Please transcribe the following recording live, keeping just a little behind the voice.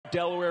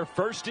Delaware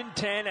 1st and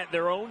 10 at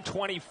their own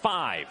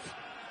 25.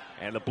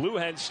 And the Blue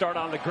Hens start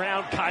on the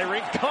ground.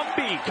 Kyron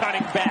Cumby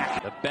cutting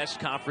back. The best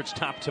conference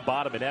top to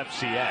bottom in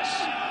FCS.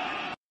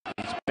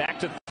 He's back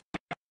to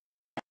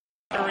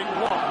firing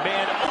one.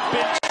 Man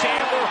open,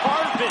 Chandler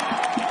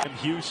Harvin. From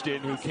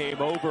Houston, who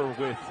came over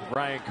with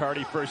Ryan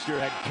Carty, first-year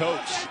head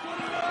coach.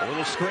 A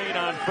little screen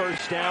on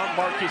first down.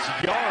 Marcus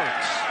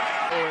Yards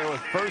with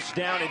first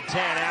down and 10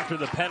 after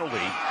the penalty.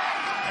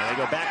 And they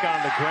go back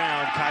on the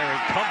ground. Kyron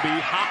Cumby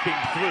hopping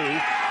through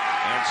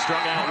and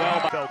strung out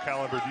well by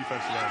caliber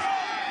defensive end.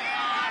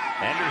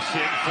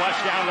 Henderson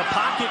flushed out of the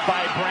pocket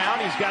by Brown.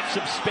 He's got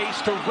some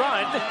space to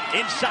run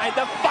inside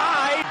the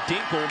 5.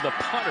 Dinkle, the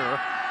punter,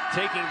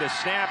 taking the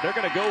snap. They're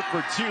going to go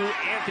for 2.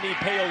 Anthony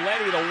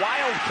Paoletti, the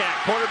Wildcat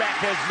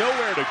quarterback, has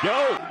nowhere to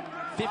go.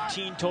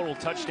 15 total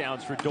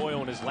touchdowns for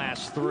Doyle in his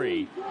last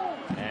 3.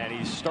 And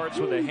he starts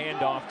with a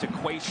handoff to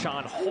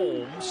Quayshawn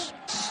Holmes.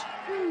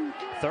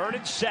 3rd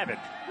and 7.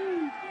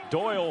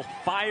 Doyle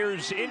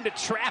fires into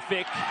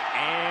traffic,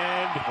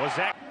 and was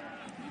that?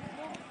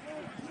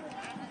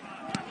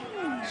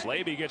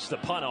 Slaby gets the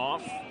punt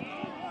off,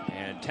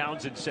 and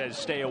Townsend says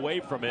stay away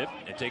from it.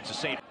 It takes a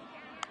St.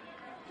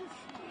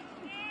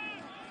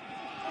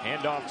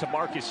 Handoff to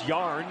Marcus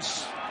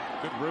Yarns.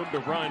 Good room to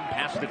run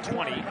past the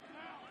 20.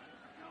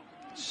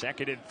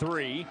 2nd and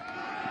 3.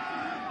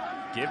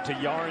 Give to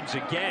Yarns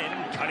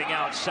again, cutting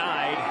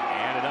outside,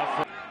 and enough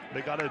for.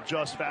 They got to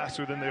adjust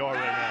faster than they are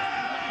right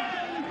now.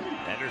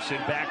 Henderson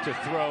back to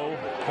throw,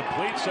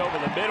 completes over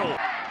the middle.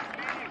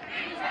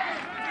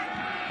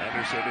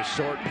 Henderson, a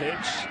short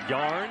pitch.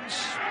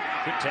 Yarns,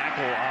 good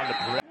tackle on the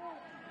perimeter.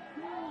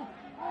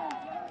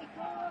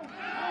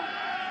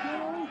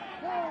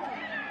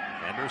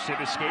 Henderson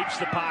escapes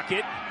the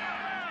pocket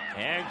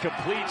and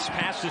completes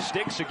past the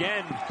sticks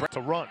again.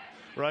 To run,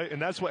 right?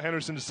 And that's what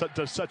Henderson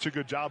does such a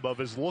good job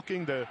of, is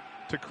looking to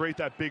create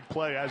that big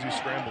play as he's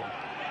scrambling.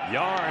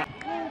 Yarn.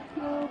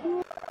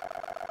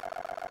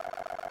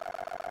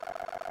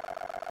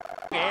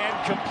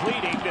 And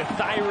completing the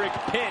Thyrick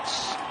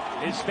Pitts,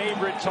 his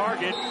favorite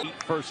target.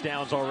 8 first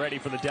downs already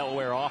for the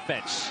Delaware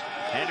offense.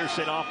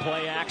 Henderson off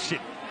play action.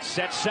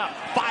 Sets up,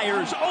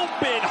 fires,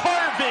 open,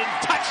 Harvin,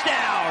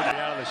 touchdown!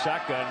 Out of the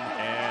shotgun,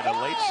 and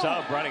a late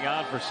sub running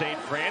on for St.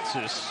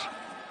 Francis.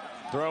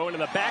 Throw into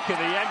the back of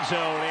the end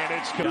zone, and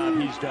it's job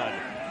he's done,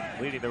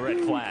 leading the Red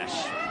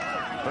Flash.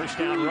 First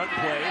down run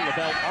play,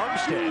 LaBelle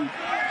Armstead.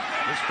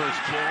 His first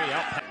carry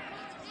out.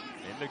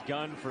 In the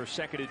gun for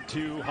 2nd and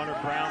 2, Hunter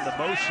Brown, the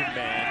motion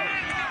man.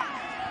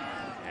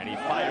 And he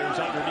fires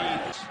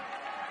underneath.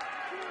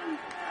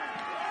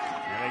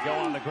 And they go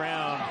on the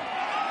ground.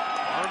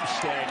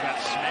 Armstead got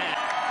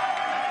smacked.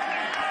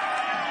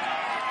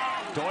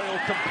 Doyle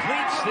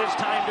completes this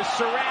time to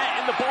Surratt,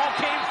 and the ball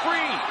came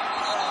free.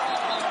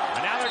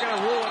 And now they're going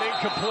to rule it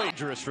incomplete.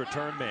 Dangerous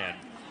return man.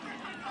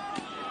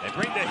 They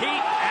bring the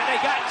heat, and they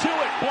got to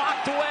it,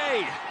 blocked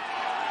away.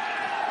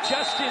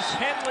 Justice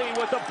Henley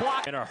with a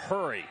block in a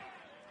hurry.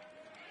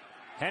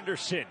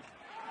 Henderson,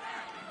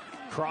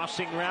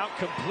 crossing route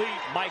complete.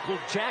 Michael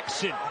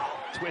Jackson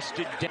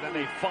twisted down, and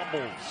they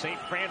fumbled. St.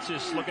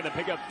 Francis looking to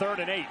pick up 3rd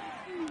and 8.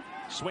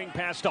 Swing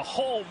pass to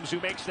Holmes,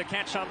 who makes the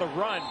catch on the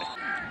run.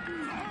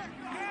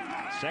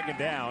 2nd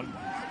down.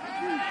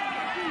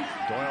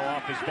 Doyle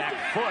off his back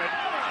foot,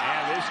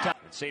 and this time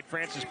St.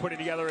 Francis putting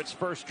together its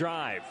first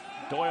drive.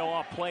 Doyle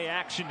off play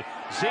action,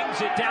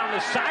 zings it down the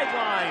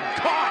sideline,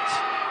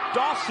 caught!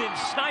 Dawson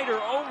Snyder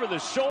over the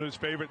shoulder. His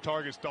favorite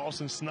target's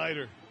Dawson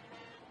Snyder.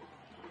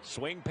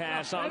 Swing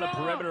pass on the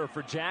perimeter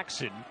for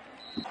Jackson.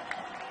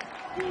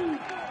 Gonna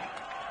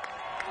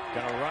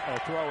run or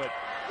throw it.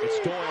 It's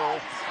Doyle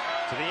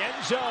to the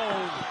end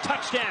zone.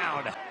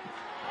 Touchdown.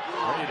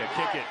 Ready to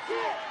kick it.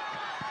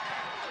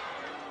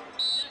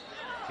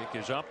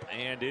 Kick is up,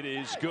 and it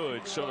is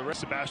good. So the rest.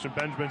 Sebastian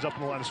Benjamin's up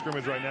in the line of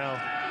scrimmage right now.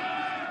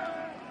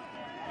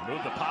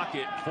 Move the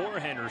pocket for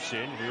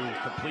Henderson, who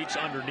completes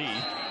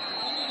underneath.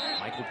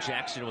 Michael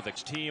Jackson with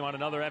his team on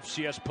another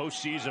FCS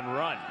postseason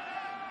run.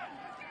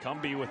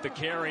 Cumby with the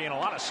carry and a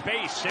lot of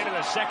space into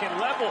the 2nd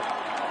level.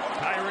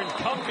 Kyron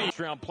Cumby.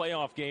 Round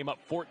playoff game up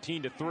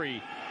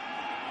 14-3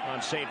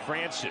 on St.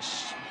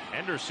 Francis.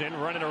 Henderson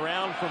running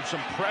around from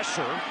some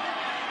pressure.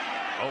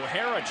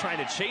 O'Hara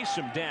trying to chase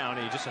him down.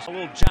 He just has a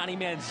little Johnny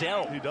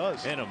Manziel. He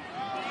does. In him.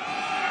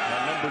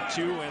 That number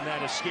 2 and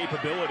that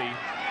escapability.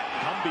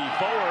 Cumby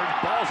forward,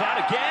 ball's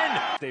out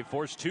again. They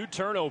forced 2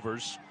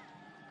 turnovers.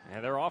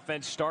 And their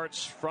offense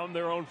starts from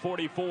their own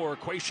 44.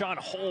 Quayshawn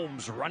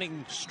Holmes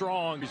running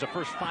strong. He's the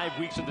first 5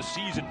 weeks of the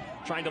season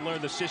trying to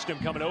learn the system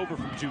coming over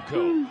from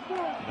JUCO.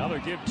 Another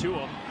give to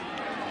him.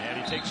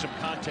 And he takes some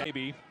contact.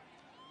 Maybe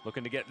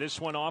looking to get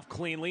this one off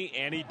cleanly,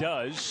 and he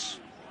does.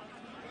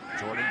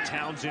 Jordan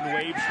Townsend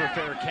waves for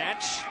fair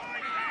catch.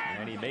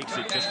 And he makes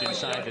it just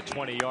inside the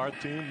 20-yard.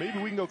 Team, maybe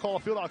we can go call a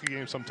field hockey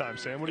game sometime,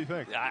 Sam. What do you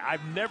think?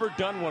 I've never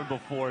done one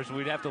before, so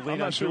we'd have to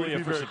lean on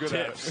Julia for some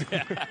tips.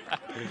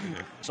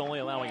 It's only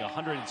allowing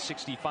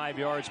 165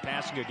 yards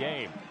passing a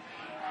game.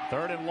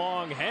 3rd and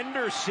long,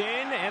 Henderson,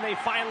 and they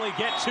finally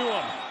get to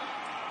him.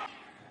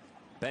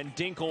 Ben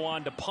Dinkle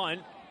on to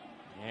punt,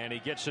 and he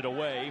gets it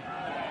away.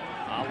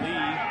 Ali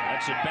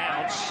lets it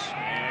bounce,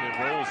 and it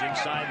rolls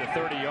inside the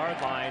 30-yard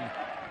line.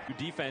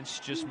 Defense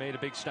just made a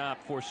big stop,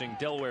 forcing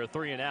Delaware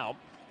 3 and out.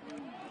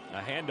 A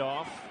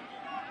handoff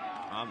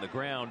on the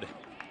ground.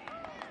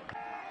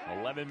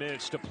 11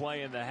 minutes to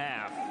play in the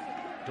half.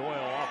 Doyle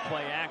off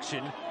play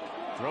action,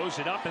 throws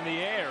it up in the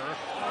air.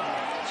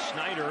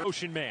 Snyder,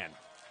 Ocean Man.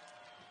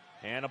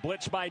 And a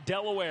blitz by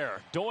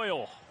Delaware.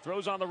 Doyle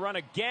throws on the run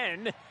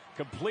again.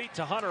 Complete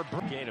to Hunter.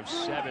 Gain of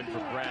 7 for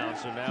Brown.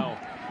 So now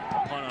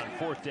a punt on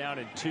 4th down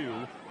and 2.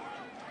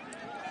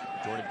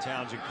 Jordan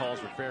Townsend calls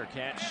for fair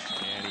catch.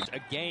 And he's a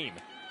game.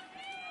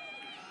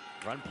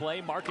 Run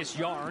play. Marcus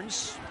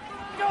Yarns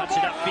cuts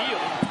it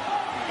upfield.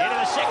 Into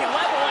the second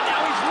level, and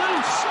now he's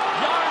loose.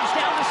 Yarns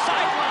down the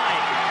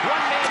sideline.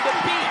 One man to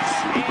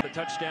beat. And the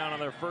touchdown on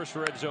their first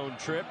red zone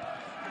trip.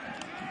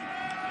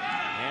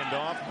 Hand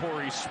off,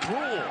 Corey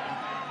Sproul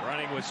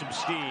running with some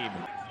steam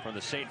from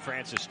the St.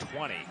 Francis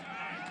 20.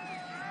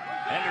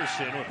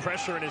 Henderson with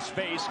pressure in his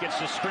face gets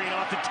the screen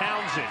off to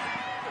Townsend.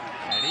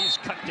 And he's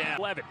cut down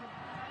 11.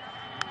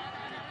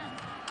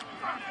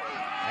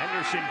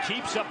 Henderson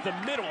keeps up the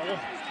middle,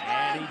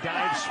 and he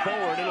dives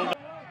forward.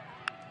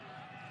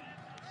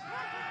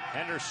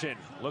 Henderson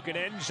looking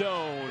end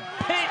zone.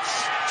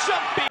 Pitch!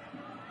 Jumping!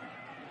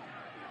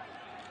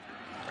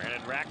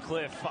 Brandon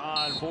Ratcliffe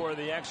on for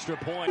the extra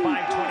point.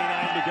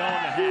 5:29 to go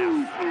in the half.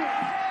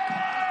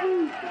 A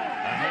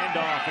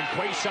handoff, and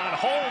Quayshawn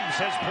Holmes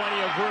has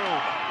plenty of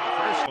room.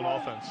 First on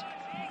offense.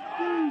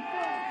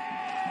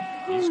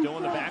 He's still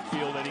in the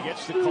backfield, and he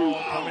gets the call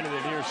coming to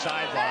the near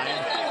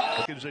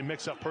sideline. Because they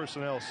mix up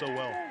personnel so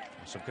well.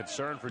 Some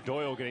concern for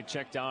Doyle getting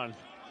checked on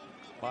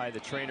by the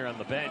trainer on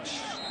the bench.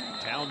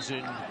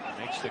 Townsend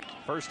makes the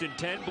 1st and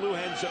 10. Blue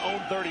Hens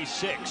own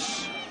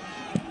 36.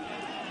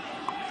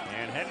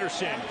 And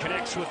Henderson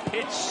connects with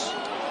Pitts.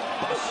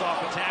 Busts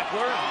off a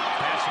tackler.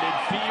 Pass it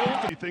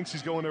infield. He thinks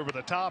he's going over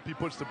the top. He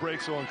puts the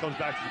brakes on and comes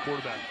back to the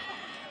quarterback.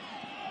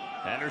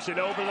 Henderson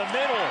over the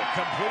middle.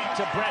 Complete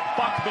to Brett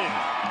Buckman.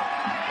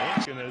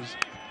 And is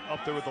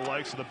up there with the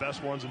likes of the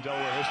best ones in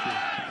Delaware history.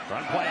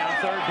 Run play on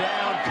 3rd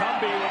down.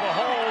 Cumbie with a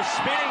hole.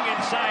 Spinning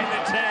inside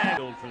the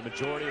 10. For the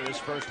majority of this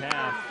first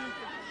half.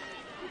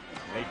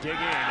 They dig in.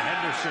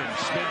 Henderson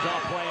spins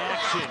off play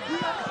action.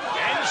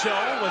 End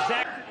zone was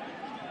that.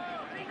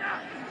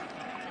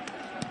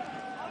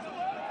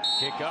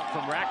 Kick up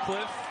from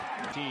Ratcliffe.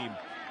 Team.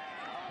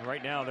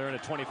 Right now they're in a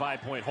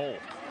 25-point hole.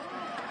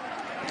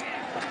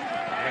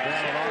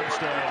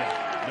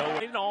 Armstead. No,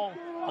 in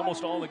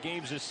almost all the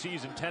games this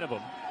season, 10 of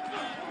them.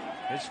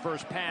 His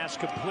first pass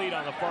complete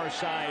on the far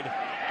side.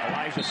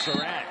 Elijah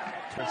Surratt.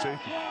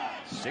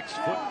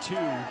 6'2",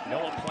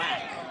 Noah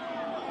Plack.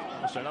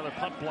 Just another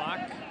punt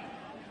block.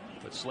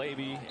 But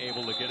Slavey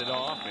able to get it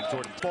off. And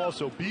Jordan.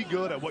 Also, be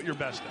good at what you're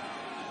best at.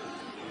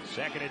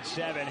 2nd and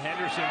 7.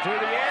 Henderson through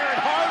the air,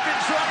 and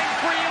Harvin's running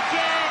free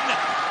again.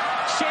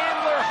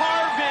 Chandler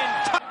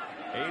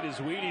Harvin. Ate his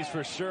Wheaties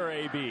for sure,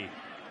 AB.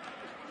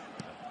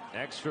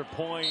 Extra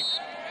point.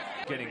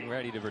 Getting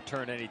ready to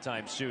return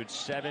anytime soon.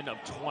 7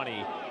 of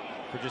 20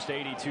 for just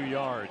 82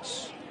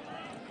 yards.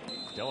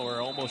 Delaware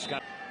almost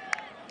got.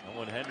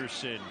 Owen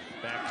Henderson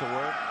back to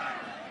work.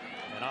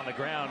 And on the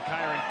ground,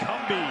 Kyron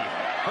Cumbie.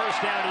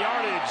 1st down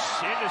yardage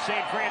into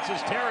St.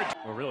 Francis territory.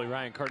 Well, really,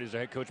 Ryan Carty's the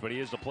head coach, but he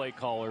is the play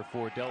caller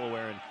for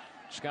Delaware. And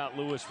Scott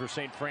Lewis for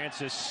St.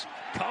 Francis.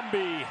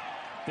 Cumbie,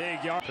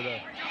 big yard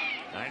today.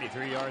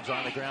 93 yards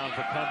on the ground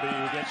for Cumbie,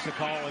 who gets the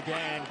call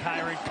again.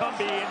 Kyron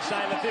Cumbie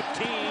inside the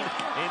 15,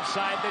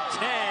 inside the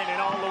 10, and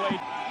all the way.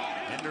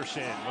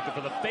 Henderson looking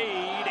for the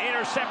fade.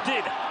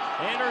 Intercepted.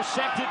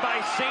 Intercepted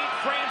by St.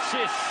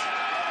 Francis.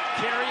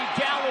 Kerry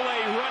Galloway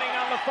running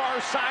on the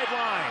far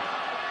sideline.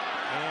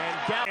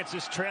 And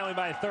Francis trailing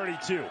by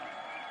 32.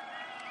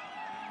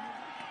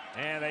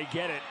 And they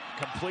get it.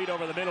 Complete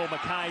over the middle.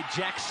 Mekhi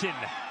Jackson.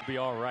 Be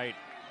all right.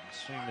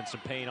 Seeing in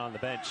some pain on the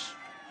bench.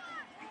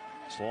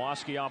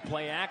 Slawski on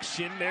play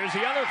action. There's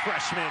the other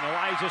freshman,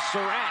 Elijah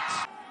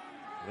Surratt.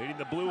 Leading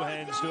the Blue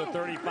Hens to a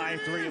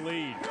 35-3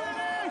 lead.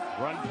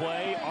 Run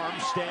play,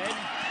 Armstead.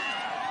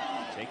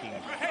 Taking a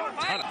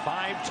ton of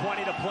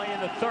 5:20 to play in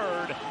the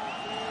 3rd.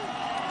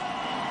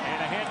 And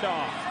a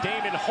handoff.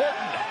 Damon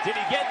Holton. Did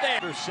he get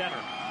there?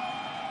 Center.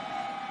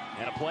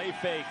 And a play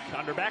fake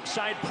under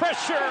backside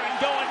pressure and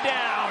going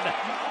down.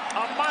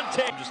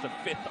 Amante. Just the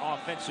 5th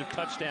offensive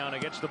touchdown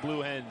against the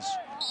Blue Hens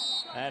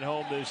at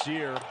home this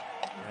year.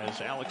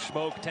 As Alex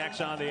Smoke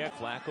tacks on the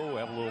Flacco. We'll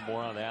have a little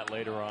more on that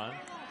later on.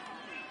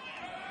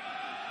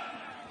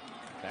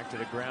 Back to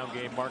the ground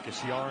game.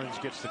 Marcus Yarns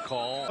gets the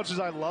call. As much as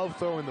I love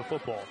throwing the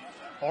football,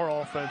 our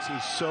offense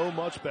is so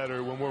much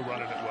better when we're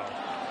running it well.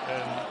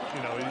 And,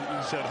 you know,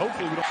 he said,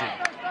 hopefully we don't see.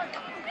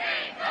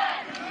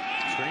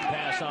 Screen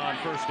pass on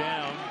 1st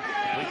down.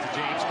 Complete to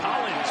James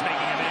Collins, making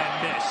a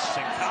man miss.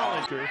 And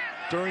Collins.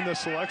 During the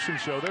selection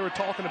show, they were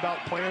talking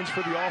about plans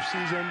for the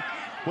offseason,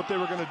 what they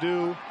were going to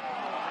do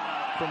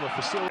from a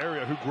facility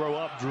area who grow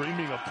up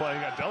dreaming of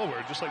playing at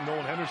Delaware, just like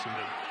Nolan Henderson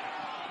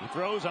did. He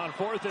throws on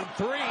 4th and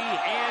 3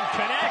 and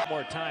connect.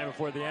 More time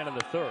before the end of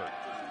the third.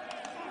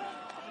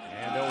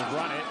 And they'll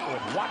run it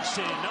with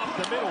Watson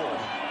up the middle.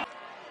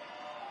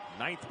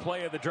 9th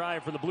play of the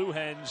drive for the Blue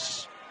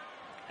Hens.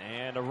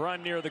 And a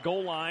run near the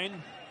goal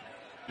line.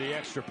 The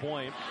extra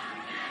point.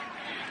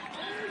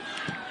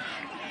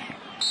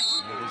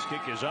 And his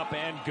kick is up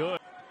and good.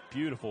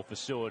 Beautiful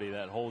facility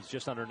that holds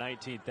just under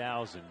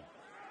 19,000.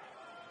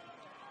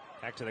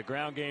 Back to the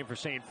ground game for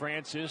St.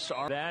 Francis.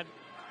 That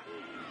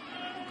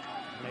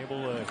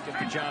able to get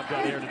the job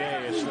done here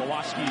today as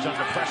Slowoski's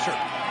under pressure.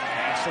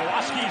 And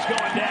Slowoski's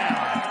going down.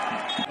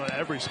 At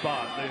every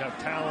spot, they have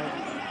talent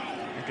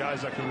and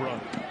guys that can run.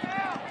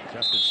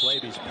 Justin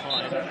Slaby's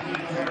punt.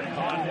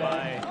 Caught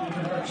by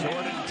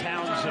Jordan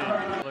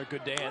Townsend. Another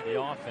good day at the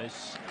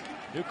office.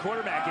 New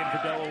quarterback in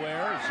for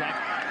Delaware. Zach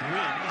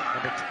Gwynn,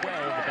 number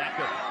 12, the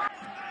backup.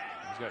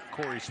 He's got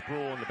Corey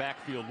Sproul in the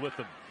backfield with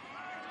him.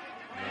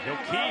 And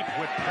he'll keep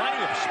with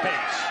plenty of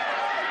space.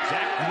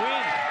 Zach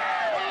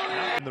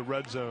Gwynn. In the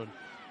red zone.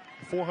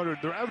 400,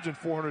 they're averaging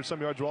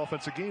 400-some yards of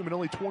offense a game and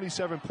only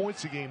 27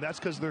 points a game. That's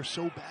because they're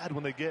so bad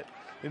when they get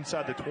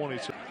inside the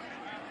 20s.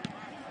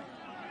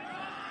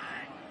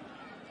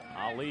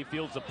 Ali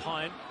fields a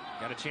punt.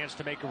 Got a chance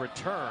to make a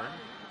return.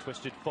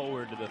 Twisted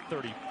forward to the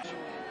 30.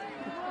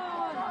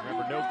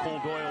 Remember, no Cole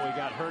Doyle. He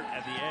got hurt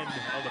at the end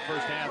of the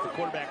first half. The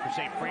quarterback for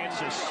St.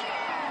 Francis.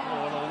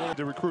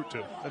 To recruit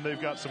to, and they've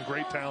got some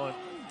great talent.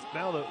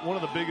 Now, one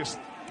of the biggest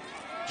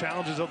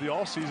challenges of the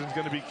offseason is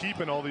going to be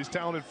keeping all these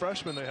talented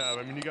freshmen they have.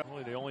 I mean, you got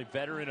the only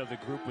veteran of the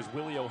group was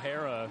Willie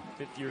O'Hara,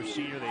 5th-year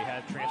senior. They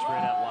had transfer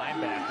in at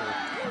linebacker.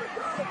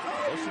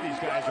 Most of these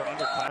guys are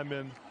under.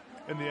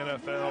 In the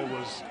NFL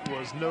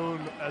was known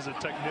as a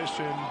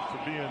technician for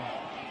being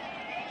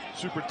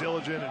super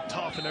diligent and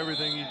tough in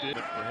everything he did.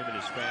 For him and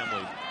his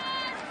family.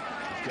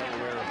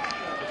 Delaware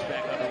gets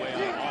back underway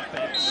on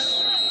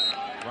offense.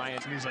 Ryan.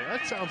 And he's like,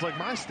 that sounds like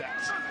my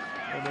stats.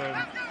 And then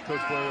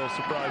Coach Blair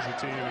surprised the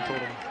team and told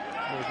him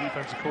the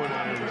defensive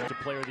coordinator was the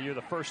player of the year,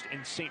 the first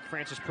in St.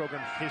 Francis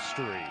program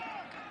history.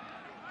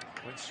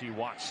 Quincy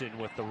Watson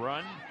with the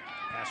run.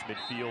 Pass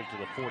midfield to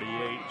the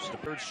 48. The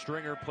third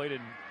stringer played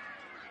in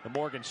the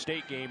Morgan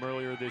State game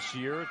earlier this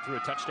year through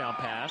a touchdown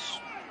pass.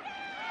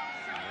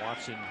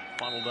 Watson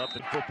funneled up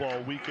in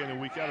football week in and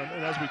week out.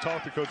 And as we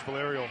talked to Coach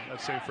Valerio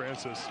at St.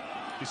 Francis,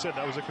 he said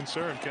that was a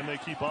concern. Can they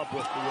keep up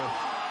with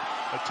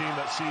a team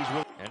that sees?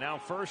 And now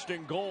 1st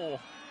and goal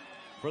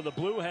for the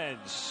Blue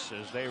Hens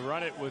as they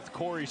run it with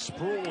Corey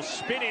Sproul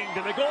spinning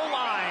to the goal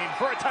line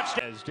for a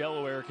touchdown. As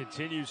Delaware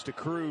continues to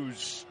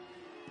cruise.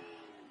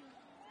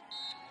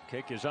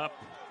 Kick is up.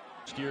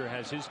 Steer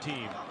has his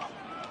team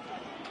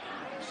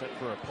set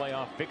for a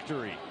playoff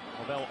victory.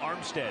 Lavelle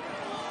Armstead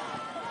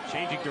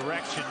changing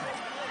direction.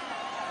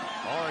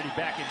 Already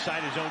back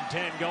inside his own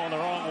 10, going the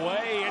wrong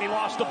way, and he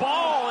lost the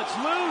ball. It's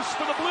loose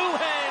for the Blue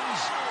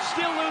Hens.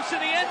 Still loose in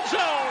the end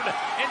zone,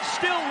 and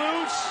still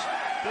loose.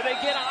 Do they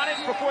get on it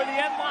before the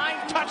end line?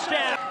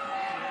 Touchdown.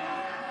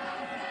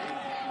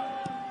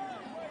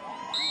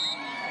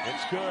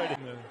 It's good.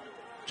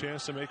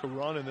 Chance to make a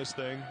run in this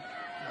thing.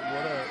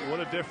 What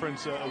a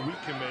difference a week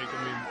can make.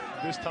 I mean,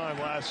 this time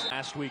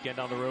last weekend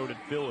on the road in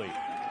Philly.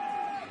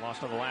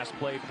 Lost on the last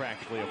play,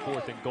 practically a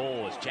 4th and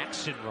goal as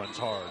Jackson runs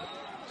hard.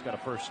 He's got a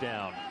 1st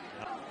down.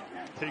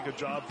 Take a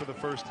job for the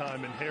first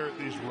time, inherit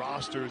these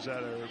rosters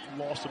that have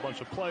lost a bunch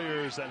of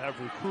players, that have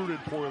recruited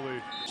poorly.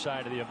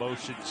 Side of the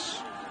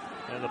emotions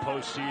in the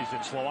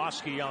postseason.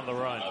 Slowoski on the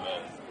run.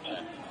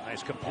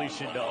 Nice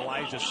completion to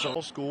Elijah.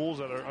 Schools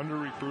that are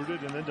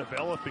under-recruited and then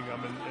developing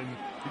them, and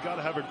you got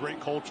to have a great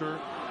culture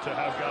to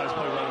have guys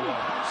play really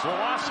well.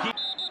 Slowoski.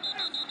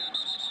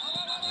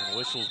 And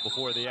whistles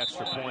before the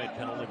extra point.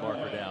 Penalty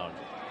marker down.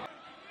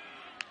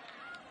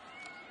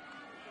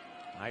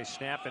 Nice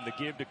snap and the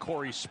give to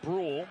Corey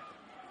Sproul.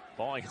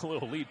 Falling a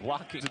little lead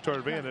blocking. To our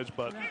advantage,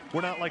 but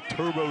we're not like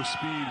turbo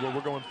speed where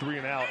we're going 3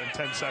 and out in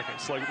 10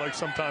 seconds like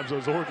sometimes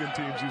those Oregon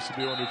teams used to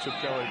do under Chip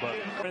Kelly. But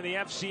in the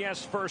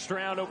FCS first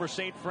round over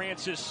St.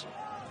 Francis,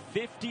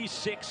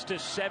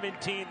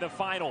 56-17 the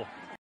final.